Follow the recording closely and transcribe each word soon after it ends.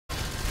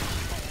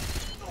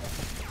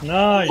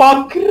Nice.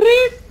 Fuck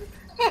rip!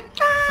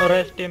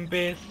 Rest in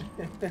peace.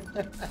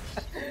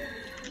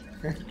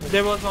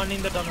 There was one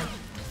in the tunnel.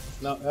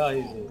 No, yeah,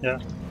 he's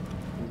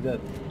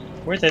dead.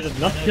 Wait, I did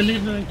not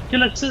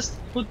kill assist?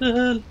 What the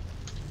hell?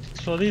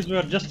 So these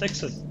were just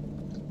X's.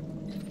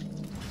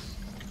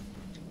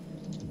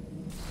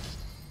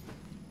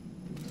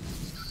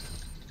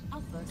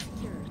 Alpha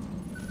secured.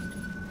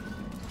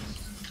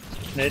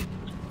 Nade.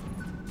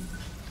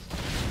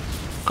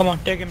 Come on,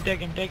 take him.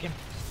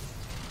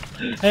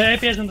 Hey,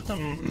 APS in the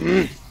tunnel.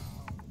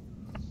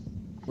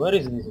 Where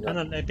is this guy?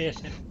 Tunnel,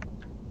 APS.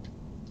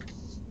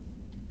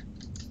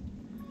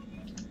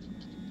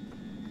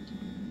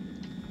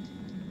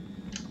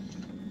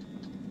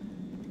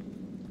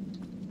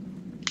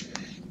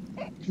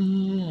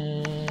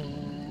 Yeah.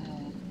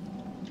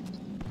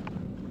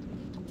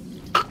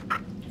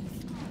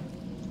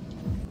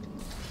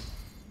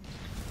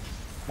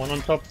 One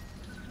on top.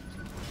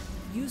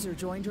 User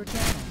joined your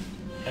channel.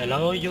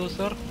 Hello,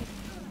 user.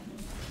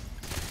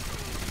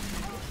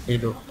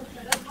 Hello.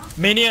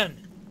 Minion.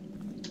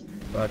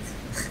 What?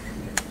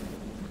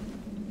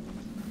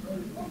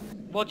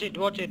 Watch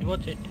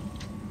it.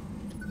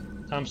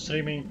 I'm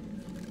streaming.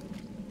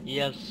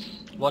 Yes,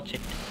 watch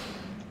it.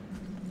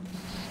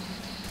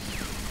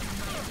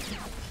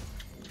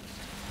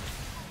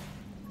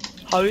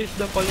 How is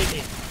the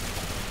quality?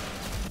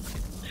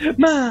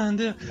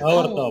 Man,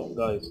 Our top,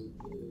 guys.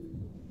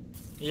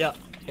 Yeah,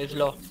 it's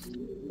low.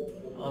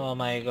 Oh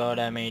my god,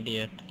 I'm an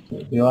idiot.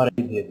 You are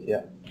idiot,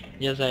 yeah.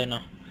 Yes, I know.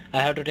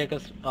 I have to take a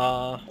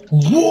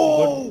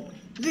Whoa!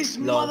 This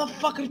Lol.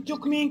 motherfucker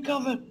took me in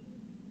cover!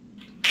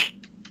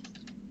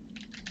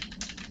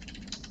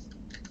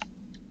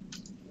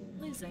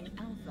 Losing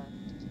Alpha.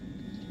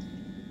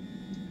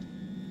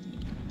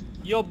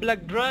 Yo,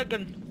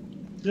 BlackDragon.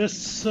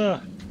 Yes,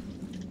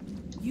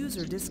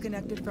 User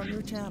disconnected from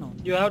your channel.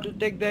 You have to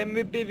take the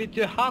MVP with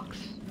your hawks.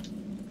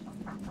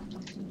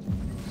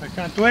 I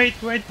can't wait,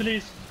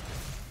 please.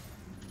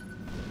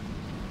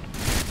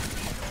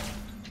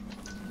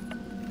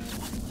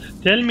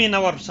 Tell me in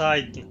our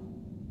side.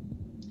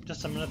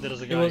 Just a minute, there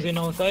is a guy. He was in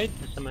our side.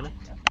 Just a minute.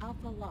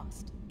 Alpha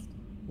lost.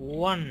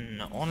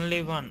 One,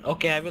 only one.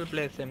 Okay, I will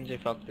play SMG.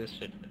 Fuck this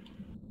shit.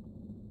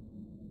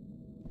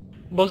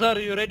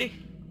 Bozar, you ready?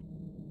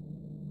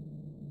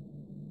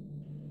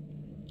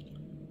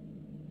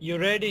 You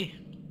ready?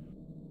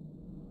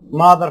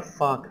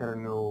 Motherfucker,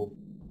 no.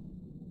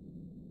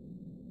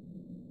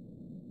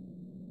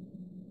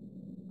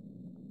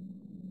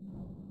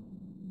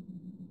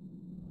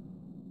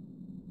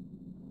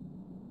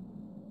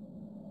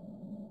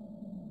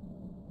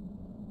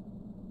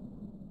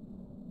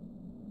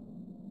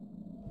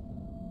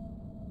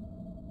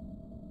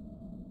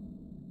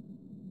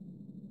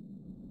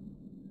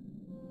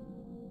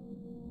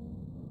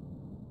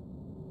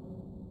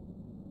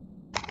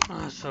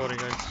 Ah, sorry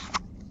guys.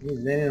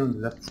 He's there on the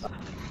left side.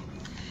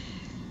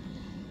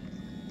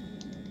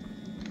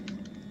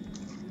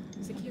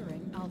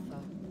 Securing Alpha.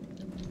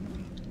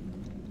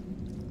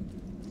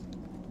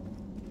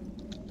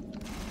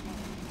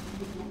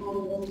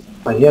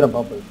 I hear a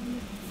bubble.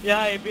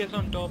 Yeah, APS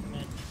on top,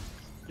 man.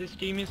 This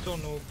team is so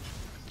noob.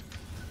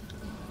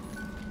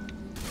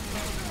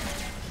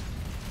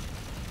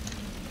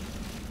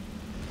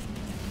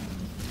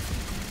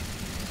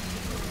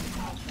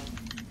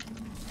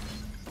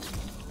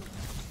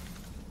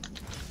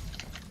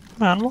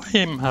 Man, why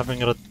am I having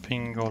red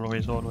ping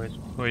always? Tunnel!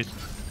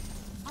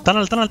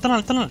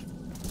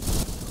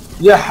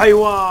 يا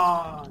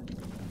حيوان!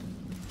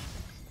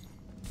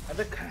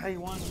 هذاك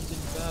حيوان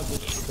الباب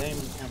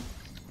دايما كان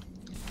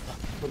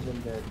اخذ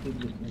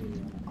التيجي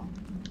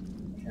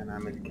عشان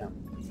اعمل كام.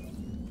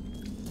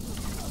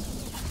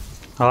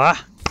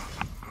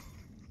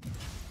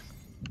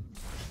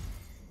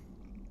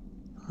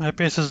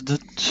 APS is dead.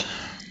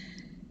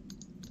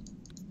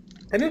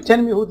 Can you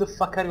tell me who the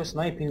fuck are you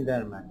sniping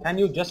there, man? Can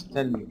you just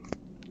tell me?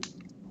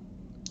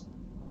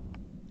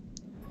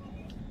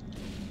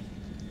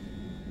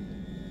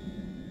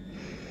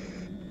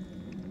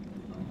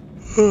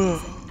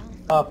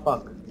 Ah,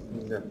 fuck.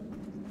 He's there.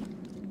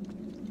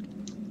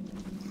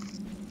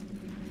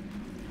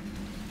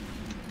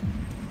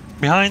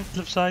 Behind,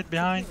 left side,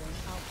 behind.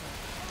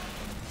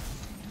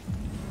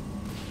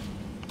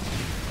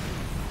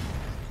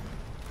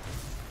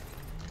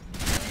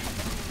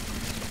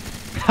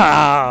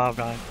 Ah,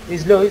 behind.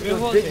 He's low, he's Where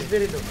low, was he's he?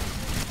 very low.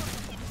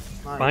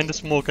 Nice. Behind the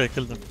smoke, I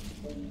killed him.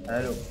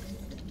 Hello.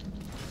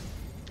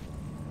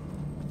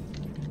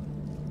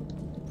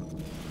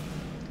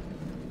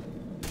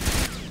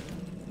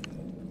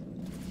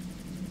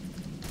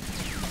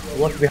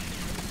 What's behind?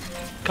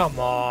 Come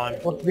on.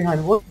 What's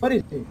behind? What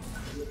is he?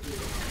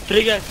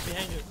 3 guys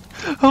behind you.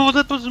 Oh,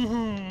 that was.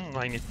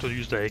 I need to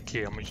use the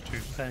AK. I'm used to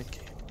use the AK.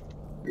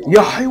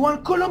 يا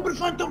حيوان كلهم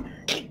بالفانتوم.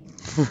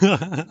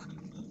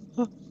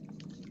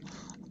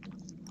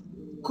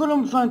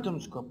 كلهم بالفانتوم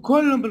سكوب.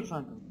 كلهم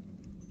بالفانتوم.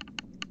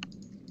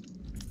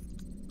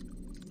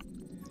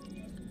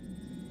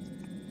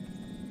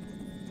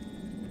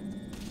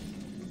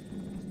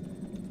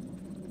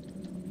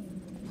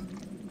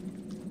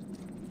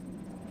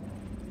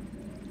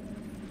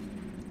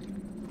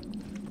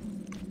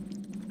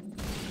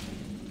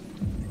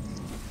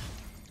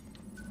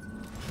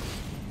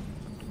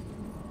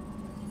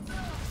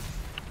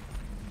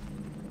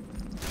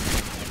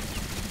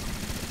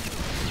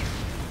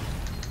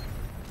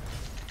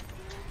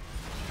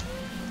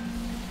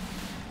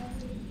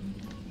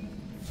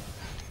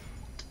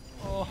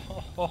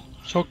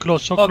 So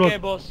close, so Okay,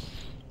 close. boss.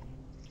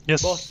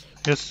 Yes, boss.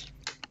 yes.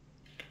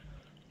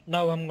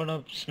 Now I'm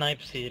gonna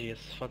snipe serious.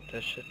 Fuck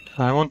that shit.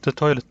 I want the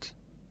toilet.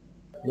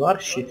 You are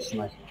shit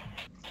sniper.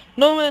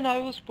 No man, I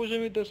was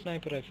pushing with the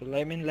sniper rifle.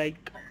 I mean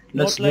like,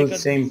 Let's not do like the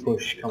a... same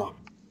push. Come on.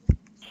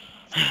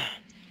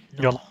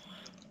 No. Yalla.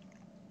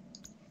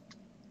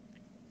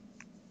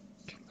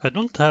 I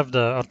don't have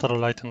the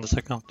ultralight in this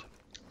account.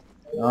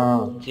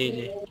 Oh. GG.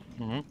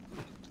 Mhm.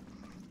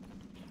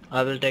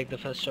 I will take the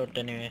first shot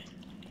anyway.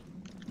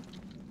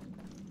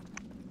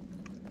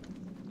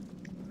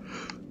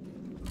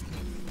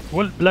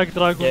 Well,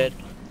 BlackDragon Dead.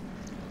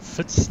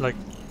 fits like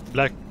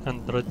black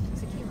and red.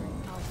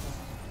 Securing Alpha.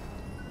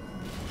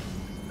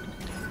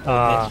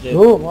 Ah, Dead.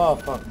 Oh, wow,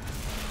 fuck.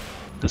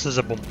 this is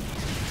a bomb.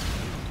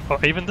 Oh,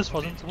 even this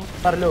wasn't a bomb?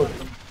 Are low.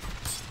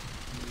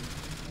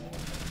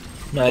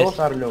 Nice. Both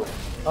are low.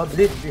 Oh,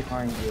 blitz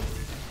behind you.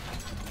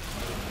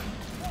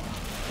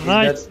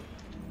 Nice!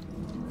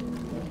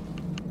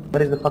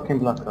 Where is the fucking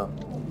blackout?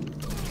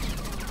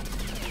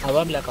 I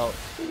want blackout.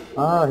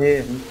 Ah, here,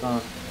 in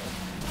front.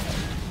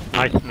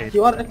 Nice nade.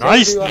 You are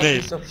Nice you are a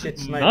nade. piece of shit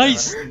sniper.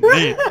 Nice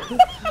nade.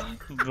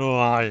 No,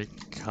 I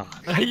can't.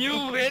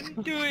 You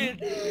went to it!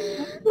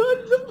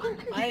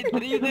 I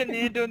threw the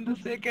nade on the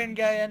second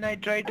guy and I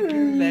tried to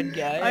kill that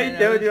guy. I and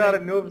told was you are a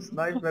like- noob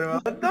sniper.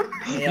 What the fuck?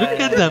 Yeah, Look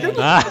at yeah, the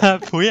yeah.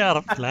 map. We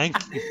are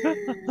flanking.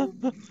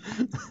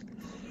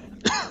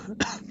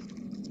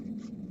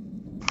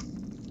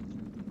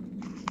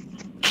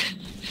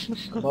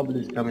 Bubble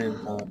is coming.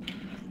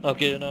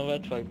 Okay, you know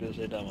what? Fuck this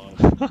shit, I'm out.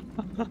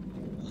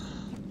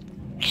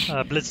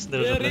 Blitz,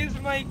 there's a Where blitz.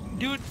 is my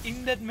dude?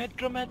 In that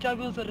metro match I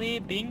was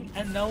raping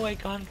and now I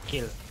can't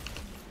kill.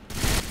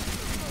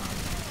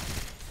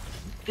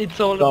 It's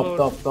all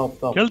about Top.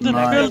 Kill them,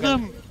 Nice. kill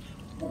them!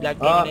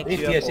 BlackDragon,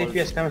 it's your EPS, fault.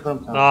 EPS coming from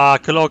top. Ah,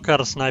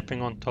 Cloaker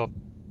sniping on top.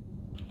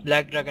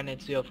 BlackDragon,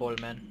 it's your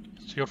fault, man.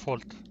 It's your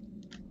fault.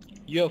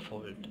 Your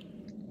fault.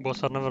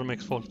 Boss never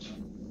makes faults.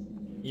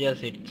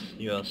 Yes, it's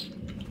yours.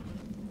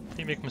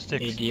 He make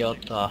mistakes.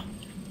 Idiota.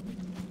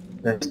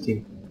 Rest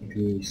in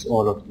peace,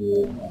 all of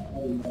you.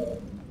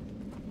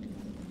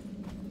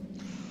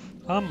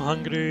 I'm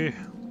hungry.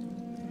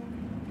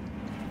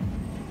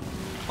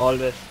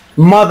 Always.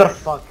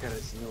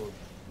 Motherfuckers, noob.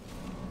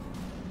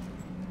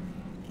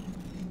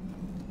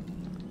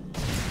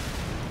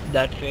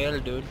 That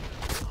failed, dude.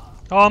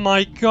 Oh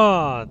my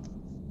god!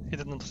 He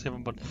did not receive a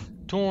ball.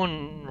 2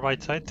 on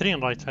right side, 3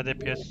 on right side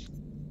APS.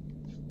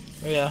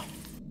 Yeah.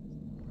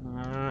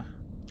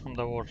 I'm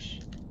the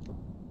worst.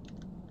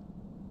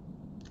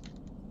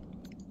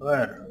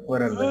 Where?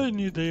 Where are I they?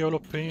 need a yellow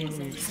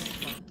ping.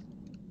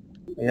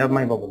 I have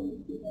my bubble.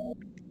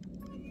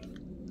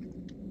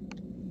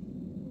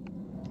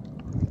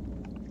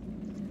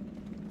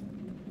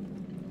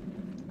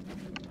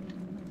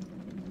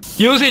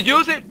 Use it,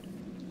 use it!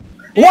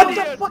 What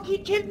the Idiot! fuck? He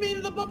killed me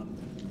in the bubble!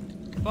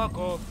 Fuck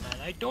off,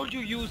 man. I told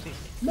you use it.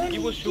 Man, He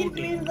was killed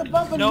me shooting. in the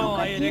bubble. No, Look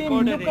I at him,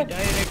 recorded look it. at-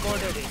 I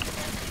recorded it.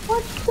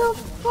 What the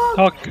fuck?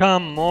 Oh,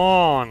 come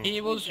on!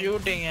 He was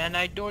shooting and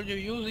I told you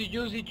use it,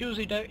 use it, use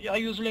it.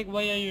 I was like,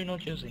 why are you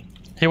not using?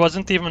 He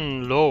wasn't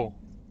even low.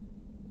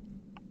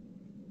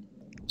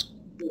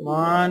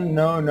 Man,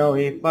 no,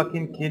 he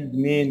fucking killed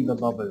me in the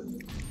bubble.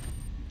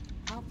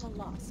 Alpha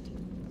lost.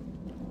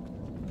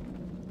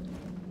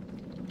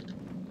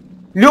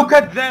 Look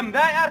at them! They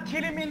are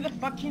killing me in the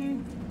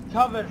fucking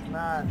covers,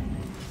 man.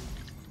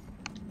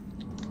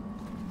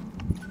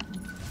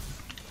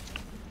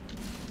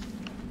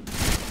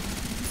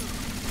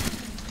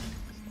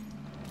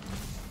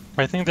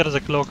 I think there is a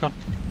cloaker.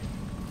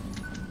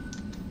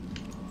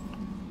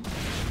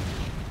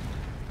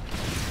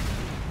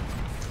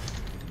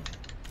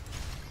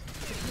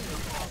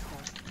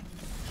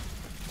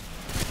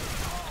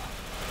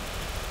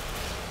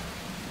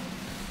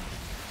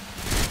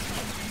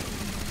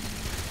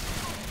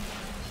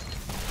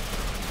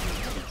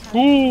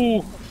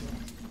 Ooh!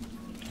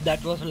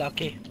 That was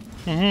lucky.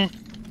 Mm-hmm.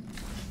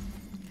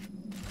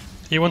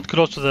 He went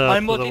close to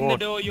I'm the watching wall.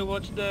 the door, you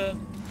watch the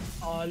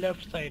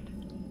left side.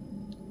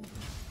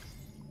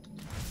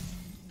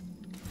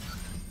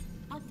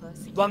 Alpha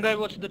secured. One guy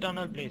watch the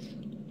tunnel, please.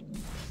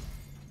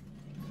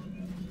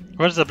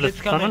 Where's the blitz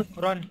It's coming,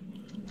 tunnel? run.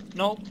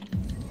 No.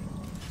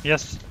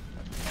 Yes.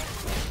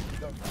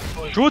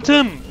 Shoot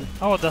him!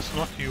 Oh, that's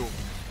not you.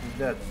 He's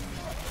dead.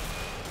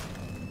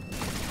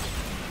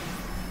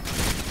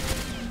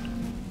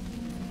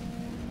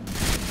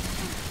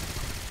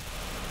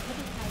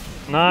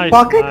 Nice,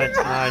 Fuck it.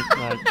 nice.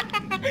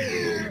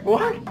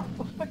 What?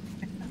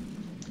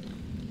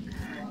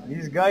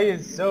 This guy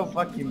is so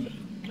fucking...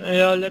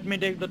 Yeah, let me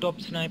take the top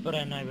sniper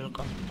and I will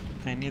come.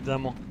 I need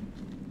ammo.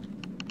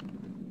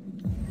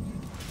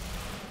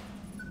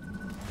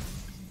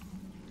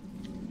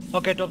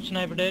 Okay, top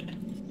sniper dead.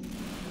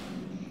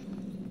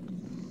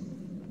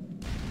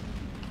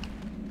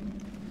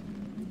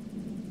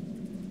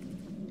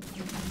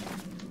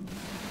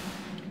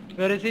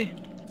 Where is he?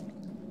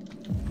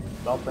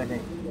 Stop, I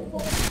think.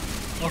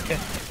 Okay.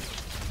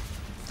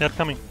 They're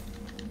coming.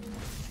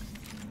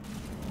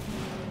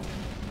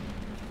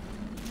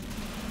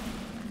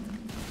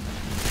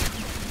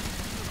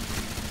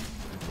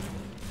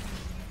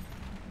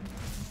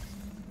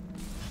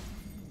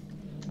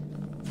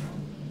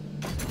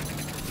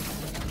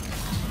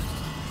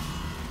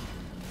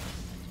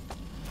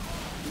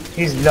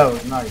 He's low,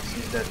 nice,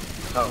 he's dead.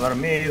 Cover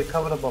me, you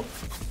cover the bomb.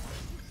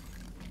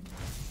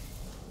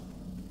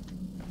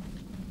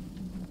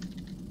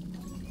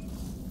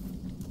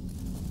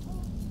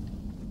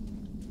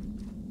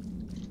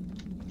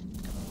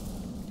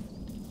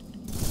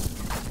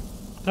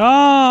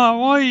 Ah,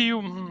 why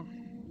you?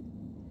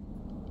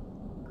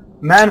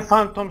 Man,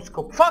 phantom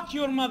scope. Fuck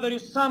your mother, you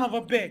son of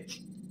a bitch!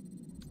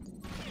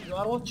 You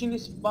are watching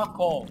this, fuck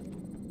off.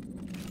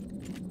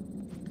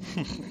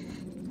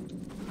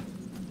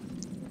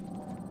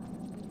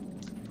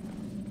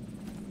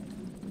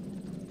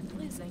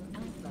 Losing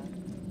Alpha.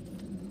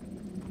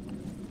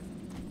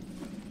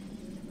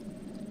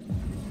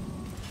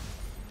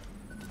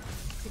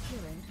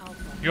 Securing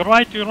Alpha. You're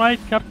right,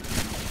 Cap.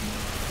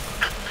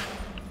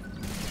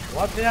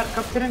 What, they are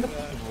capturing the...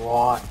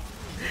 What?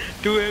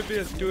 2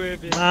 APS, 2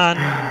 APS.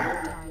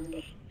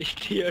 Man,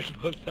 Steered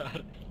both are.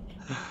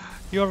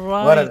 you're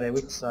right. Where are they?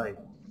 Which side?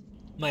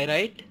 My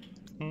right?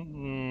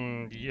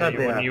 Yeah, There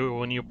they are.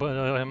 when you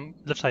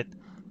left side.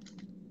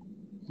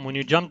 When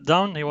you jumped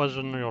down, he was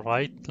on your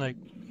right, like.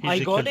 I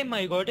easy got kill. him,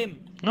 I got him.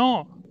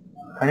 No,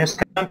 Can you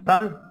scan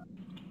time?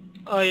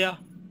 Oh yeah.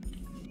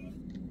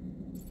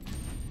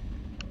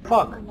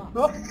 Fuck.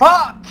 Oh,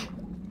 fuck!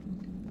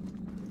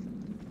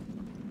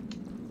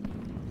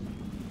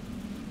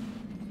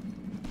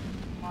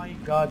 My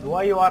god,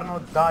 why you are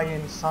not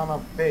dying, son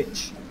of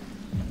bitch?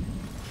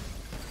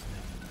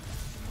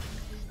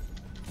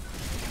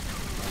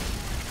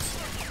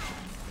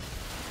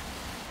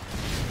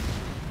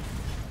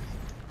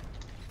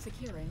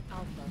 Securing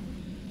Alpha.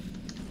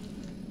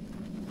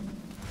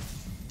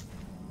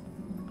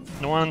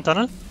 no one in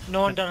tunnel.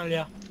 No one tunnel,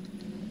 yeah.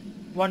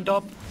 One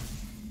top.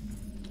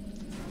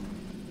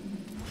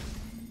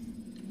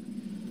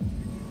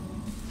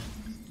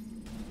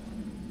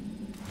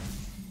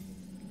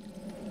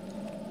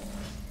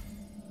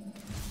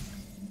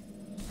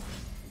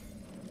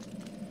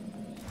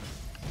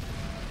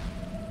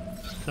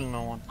 Still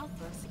no one.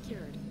 Alpha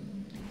secured.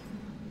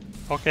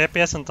 Okay,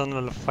 APS in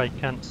tunnel if I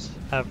can't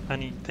have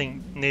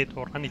anything, nade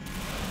or anything.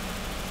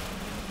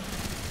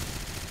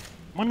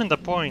 One in the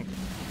point.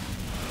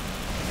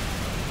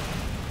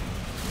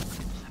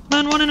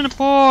 Man, one in the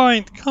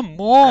point! Come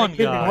on, I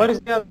killed him. Where guys!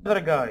 is the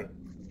other guy?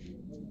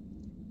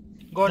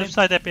 Got him. Left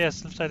side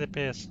APS, left side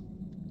APS.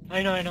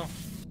 I know.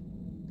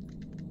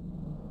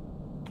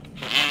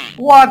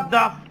 What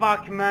the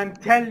fuck, man?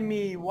 Tell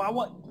me,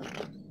 what?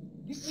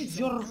 This is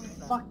your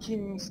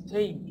fucking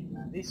mistake,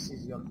 man. This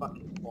is your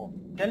fucking fault.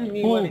 Tell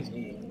me Who? where is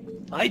he?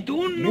 I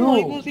don't know, I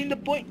You. was in the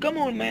point. Come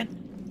on, man.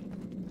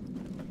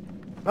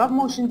 You have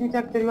motion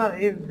detector, you are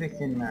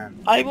everything, man.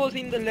 I was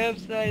in the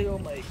left side. Oh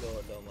my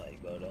god, oh my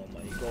god, oh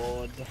my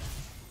god.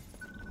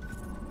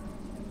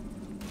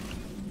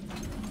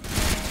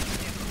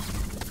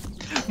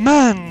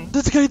 Man,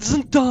 this guy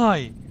doesn't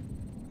die!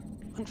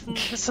 And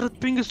this red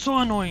ping is so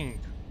annoying.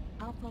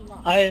 Alpha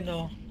lost. I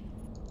know.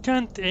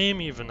 Can't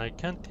aim even, I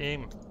can't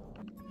aim.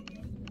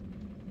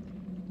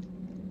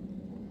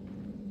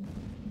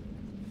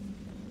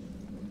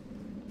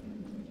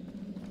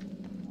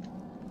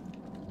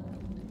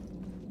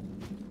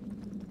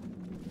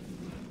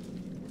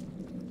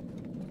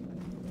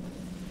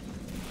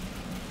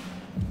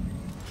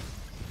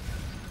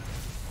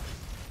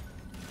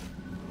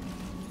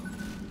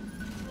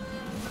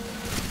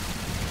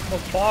 Oh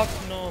fuck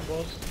no,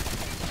 boss.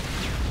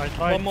 I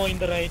tried. One more in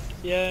the right.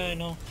 Yeah, I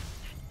know.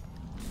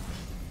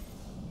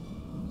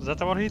 Is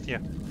that our hit? Yeah.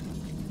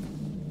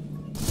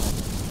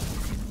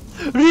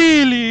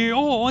 Really?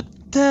 Oh, what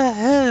the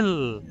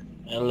hell?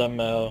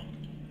 LML.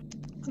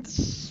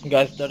 This...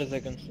 Guys, 30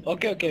 seconds.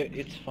 Okay,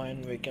 it's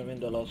fine. We can win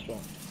the last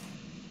round.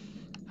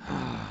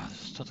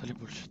 this is totally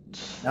bullshit.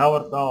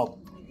 Our top,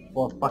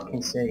 for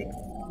fucking sake.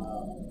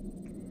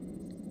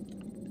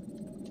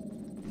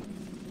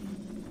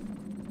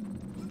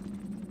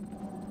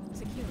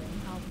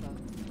 Securing Alpha.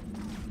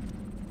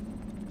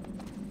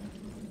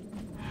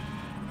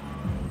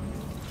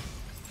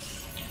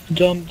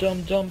 Jump.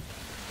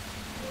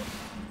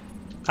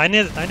 I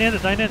need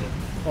it.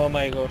 Oh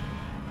my god.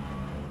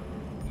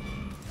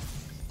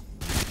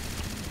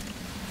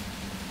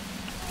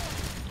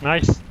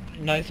 Nice.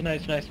 Nice.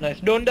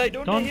 Don't die.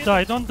 Don't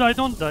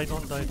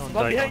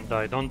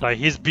die.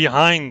 He's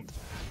behind.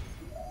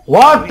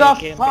 What We the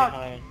came fuck?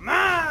 behind.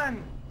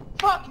 Man!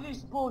 Fuck this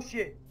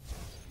bullshit!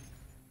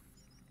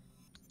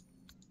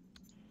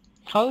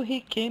 How he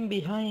came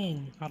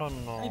behind? I don't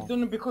I know. don't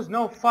know, because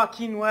no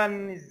fucking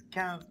one is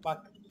can't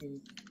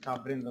fucking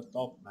covering the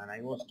top, man.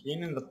 I was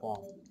cleaning the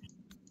bomb.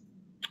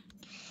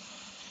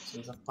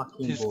 This is a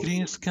fucking These bullshit.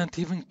 greens can't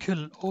even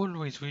kill.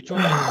 Always we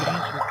join the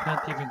greens, we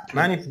can't even kill.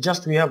 Man, if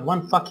just we have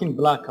one fucking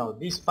blackout,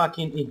 these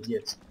fucking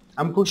idiots.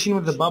 I'm pushing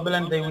with the bubble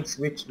and they will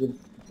switch with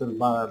to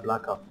the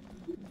blackout.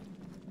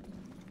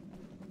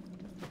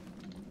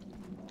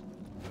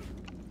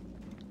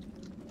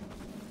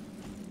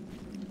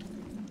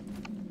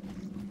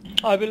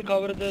 I will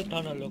cover the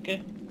tunnel,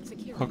 okay?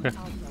 Securing Okay.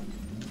 Alpha.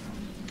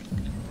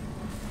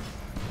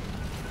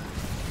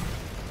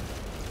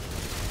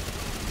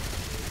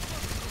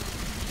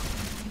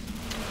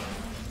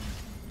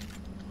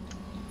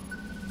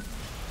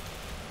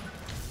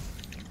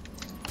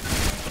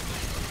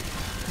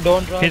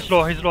 Don't rush. He's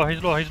low, he's low,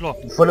 he's low, he's low.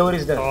 Follower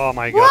is dead. Oh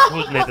my god,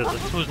 who's naded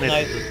this? Who's naded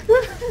Nice.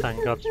 this?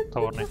 Thank god,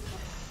 tower nade.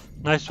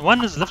 Nice,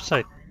 one is left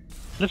side.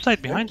 Left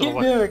side behind or Kill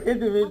what?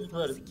 him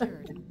first.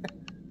 Secured.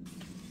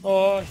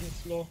 Oh,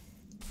 he's low.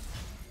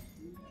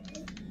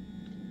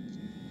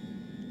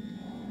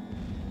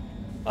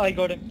 I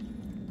got him.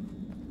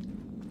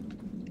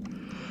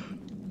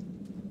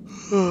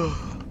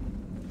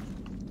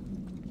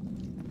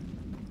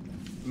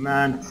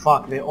 Man,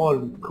 fuck, they all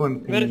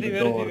couldn't Where pin is he?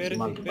 the Where is he? doors, Where is he?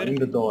 man. Where In is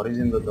the door, he's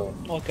in the door.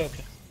 Okay,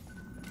 okay.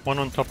 One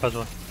on top as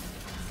well.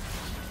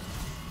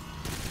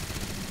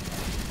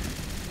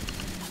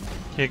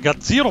 He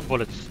got 0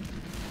 bullets.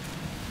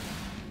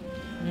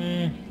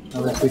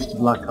 Now they switch to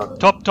blackout.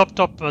 Top,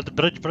 the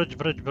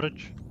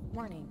bridge.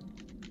 Warning.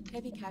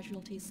 Heavy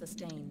casualties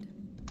sustained.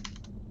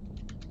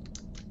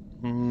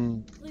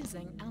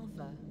 Losing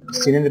Alpha.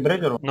 Still in the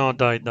bridge or what? No,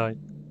 died.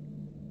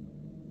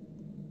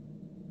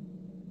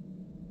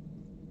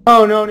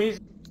 Oh no, he's...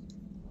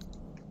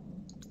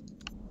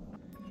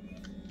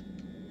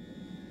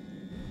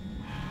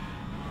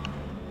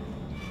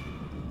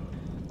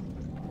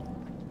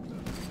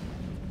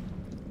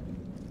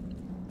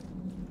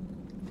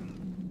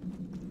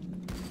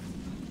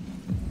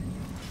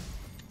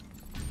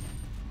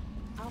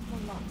 Alpha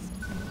lost.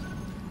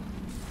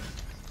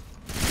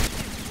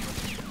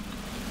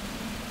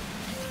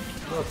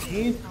 Look,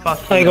 he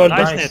fucking... I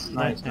got this.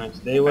 Nice. Nice.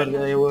 They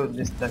were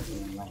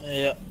distracting. Man.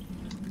 Yeah.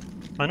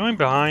 I know him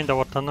behind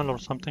our tunnel or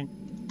something.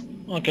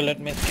 Okay, let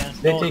me scan.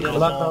 They No, take there is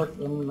blackout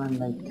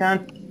and I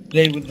can't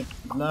Play with them.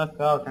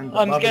 blackout and I'm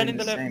bubble scanning in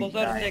the left. same Those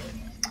are time. sick.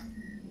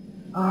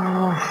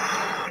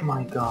 Oh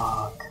my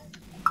god.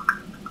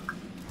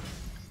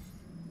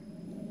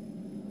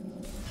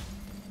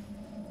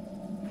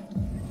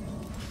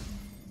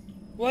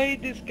 Why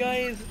this guy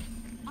is...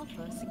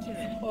 Alpha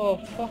secured. Oh,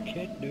 fuck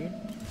it, dude.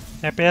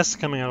 APS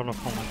coming, I don't know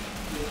from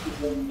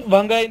where.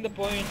 One guy in the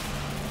point.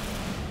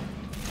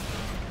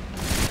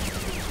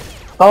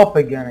 Top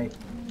again.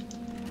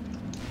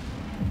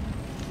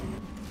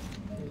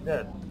 He's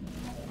dead.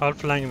 I'll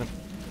flank them.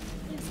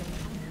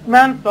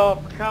 Man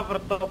top, cover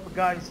top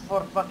guys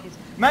for fucking...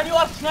 Man you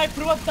are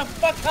sniper, what the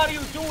fuck are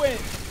you doing?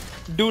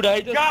 Dude,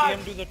 I just God.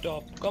 came to the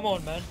top. Come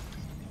on, man.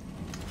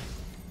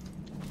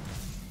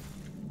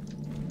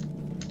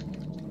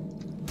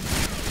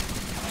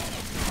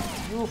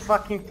 You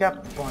fucking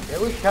kept the point. I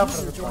will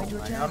cover the Join top your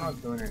man, channel. you're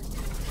not doing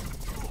anything.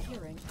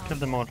 Securing Kill Alpha.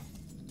 them all.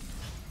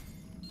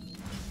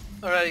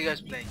 Where are you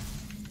guys playing?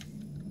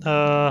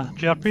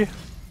 GRP?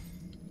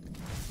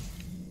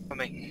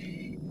 Coming.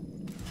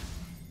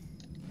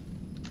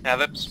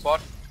 Have a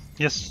spot?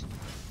 Yes.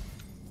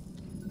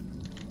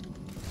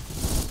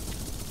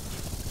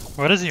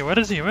 Where is he? Here.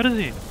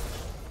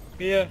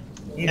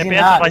 He's APS in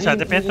on hard. right side,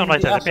 He's APS on in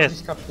right the side, ass of APS.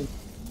 this captain.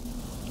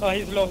 Oh,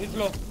 he's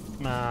low.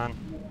 Man,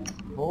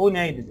 Who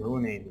needed?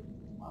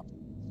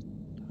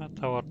 that's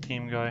our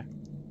team guy.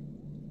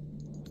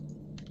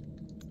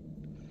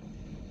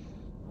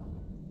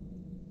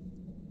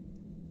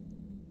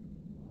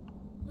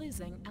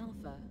 Losing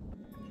Alpha.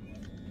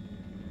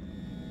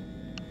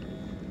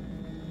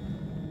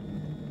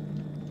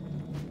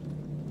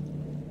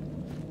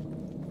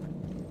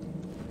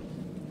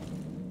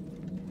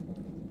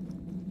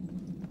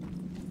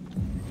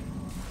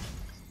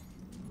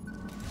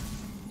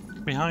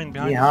 Behind.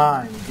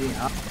 Behind.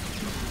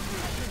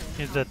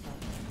 He's dead.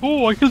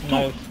 Oh, I killed two.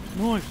 Nice.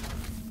 Nice.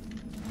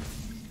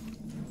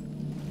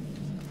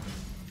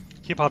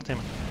 Keep hard team.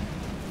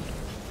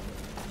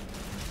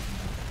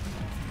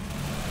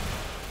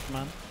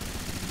 Man,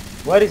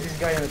 Where is this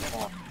guy in the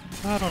spawn?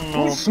 I don't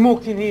know. Who's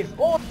smoking his?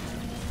 Oh!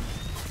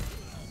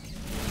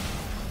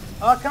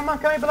 Come on,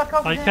 black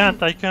out I again.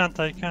 can't.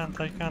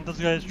 This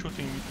guy is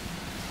shooting me.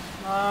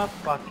 Ah,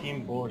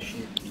 fucking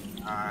bullshit.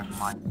 Ah,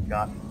 my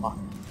god, fuck.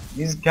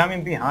 He's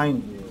coming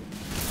behind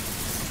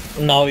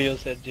you. Now you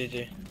said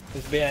GG.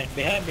 He's behind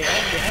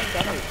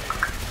tunnel.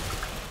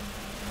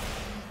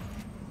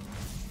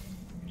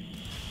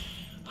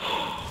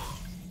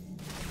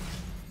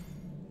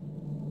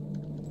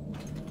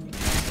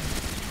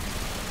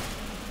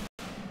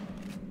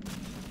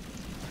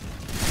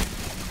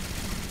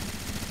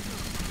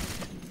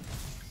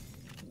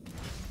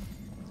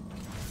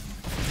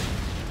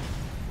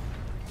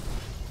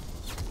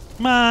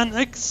 Man,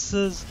 X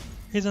is...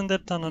 He's in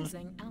that tunnel.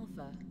 Losing